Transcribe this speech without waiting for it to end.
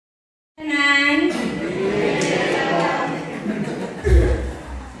everyone.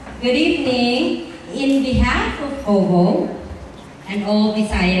 Good evening. In behalf of COVO and all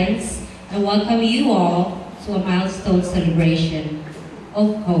Visayans, I welcome you all to a milestone celebration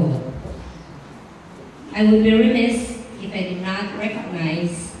of COVO. I would be remiss if I did not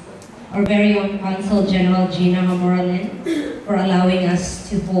recognize our very own Consul General Gina Hamoralin for allowing us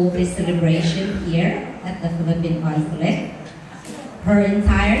to hold this celebration here at the Philippine Consulate, her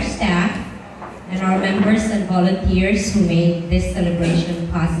entire staff, and our members and volunteers who made this celebration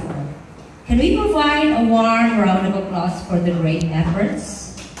possible. Can we provide a warm round of applause for the great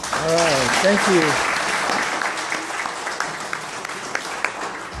efforts? All right, thank you.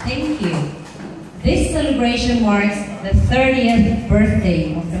 Thank you. This celebration marks the 30th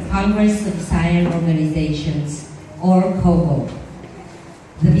birthday of the Congress of Visayan Organizations, or COVO.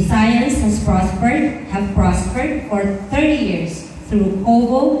 The Visayans have prospered for 30 years through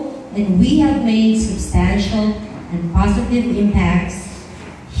COVO, and we have made substantial and positive impacts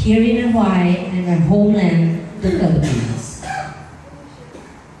here in Hawaii and our homeland, the Philippines.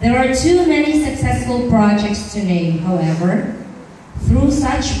 There are too many successful projects to name, however. Through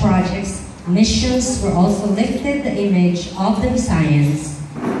such projects, missions were also lifted the image of the Visayans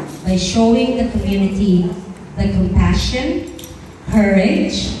by showing the community the compassion,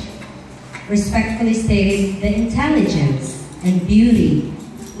 courage, respectfully stated, the intelligence and beauty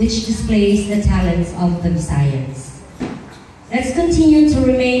which displays the talents of the Visayans. Let's continue to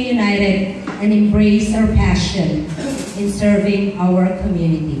remain united and embrace our passion in serving our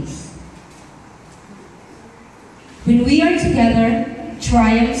communities. When we are together,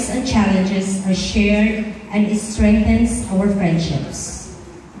 triumphs and challenges are shared and it strengthens our friendships.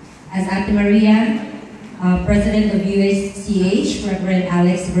 As Ate Maria, President of USCH, Reverend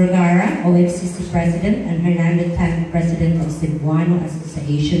Alex Vergara, OFCC President, and Hernando Tan, President of Cebuano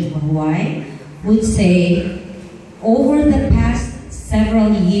Association of Hawaii, would say, over the past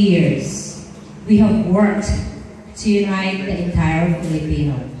several years, we have worked to unite the entire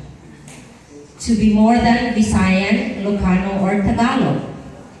Filipino. To be more than Visayan, Ilocano, or Tagalog.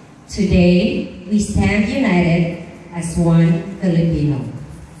 Today, we stand united as one Filipino.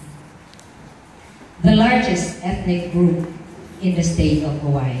 The largest ethnic group in the state of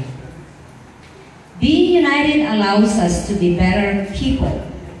Hawaii. Being united allows us to be better people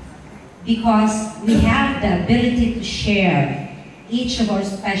because we have the ability to share each of our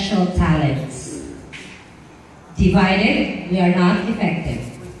special talents. Divided, we are not effective.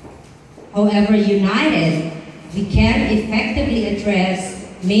 However, united, we can effectively address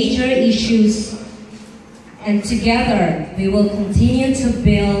major issues, and together we will continue to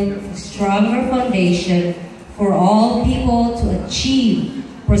build a stronger foundation for all people to achieve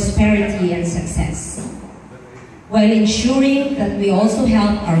prosperity and success, while ensuring that we also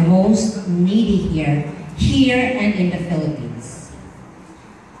help our most needy here and in the Philippines.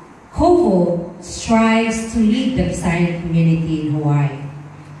 COVO strives to lead the Visayan community in Hawaii,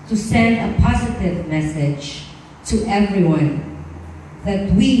 to send a positive message to everyone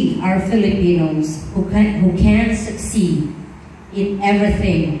that we are Filipinos who can succeed in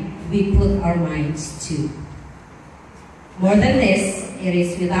everything we put our minds to. More than this, it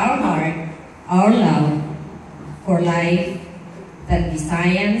is with our heart, our love for life that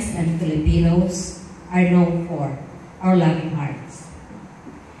Visayans and Filipinos are known for, our loving hearts.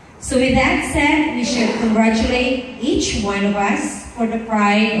 So with that said, we should congratulate each one of us for the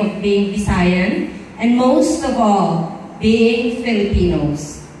pride of being Visayan, and most of all, being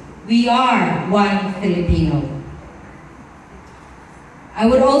Filipinos. We are one Filipino. I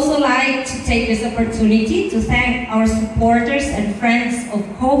would also like to take this opportunity to thank our supporters and friends of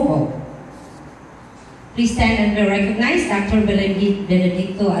COVO. Please stand and be recognized. Dr.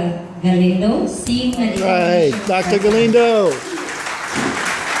 Benedicto Galindo, Chief Medical Right, Dr. Galindo.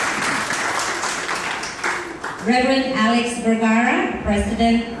 Reverend Alex Vergara,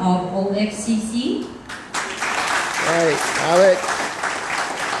 President of OFCC. Right, Alex.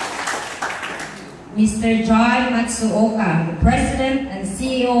 Mr. John Matsuoka, the President and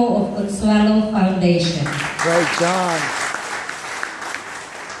CEO of Consuelo Foundation. Right, John.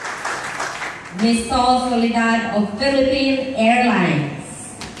 Ms. Sol Soledad of Philippine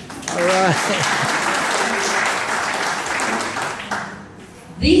Airlines. All right.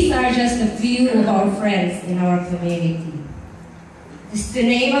 These are just a few of our friends in our community. Just to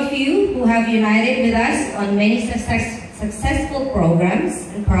name a few who have united with us on many successful programs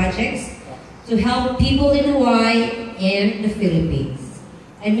and projects to help people in Hawaii and the Philippines,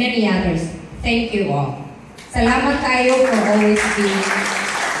 and many others. Thank you all. Salamat tayo for always being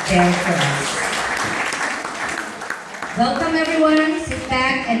there for us. Welcome everyone.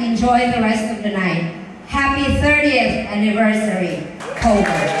 back and enjoy the rest of the night. Happy 30th anniversary, COVO.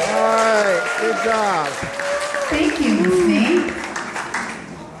 All right, good job. Thank you, Ms. May.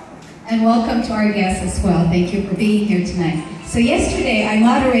 And welcome to our guests as well. Thank you for being here tonight. So yesterday I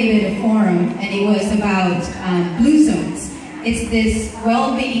moderated a forum and it was about Blue Zones. It's this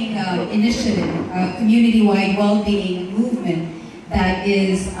well-being initiative, community-wide well-being movement that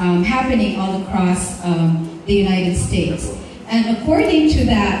is happening all across the United States. And according to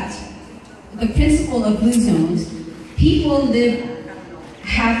that, the principle of Blue Zones, people live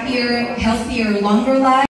happier, healthier, longer lives.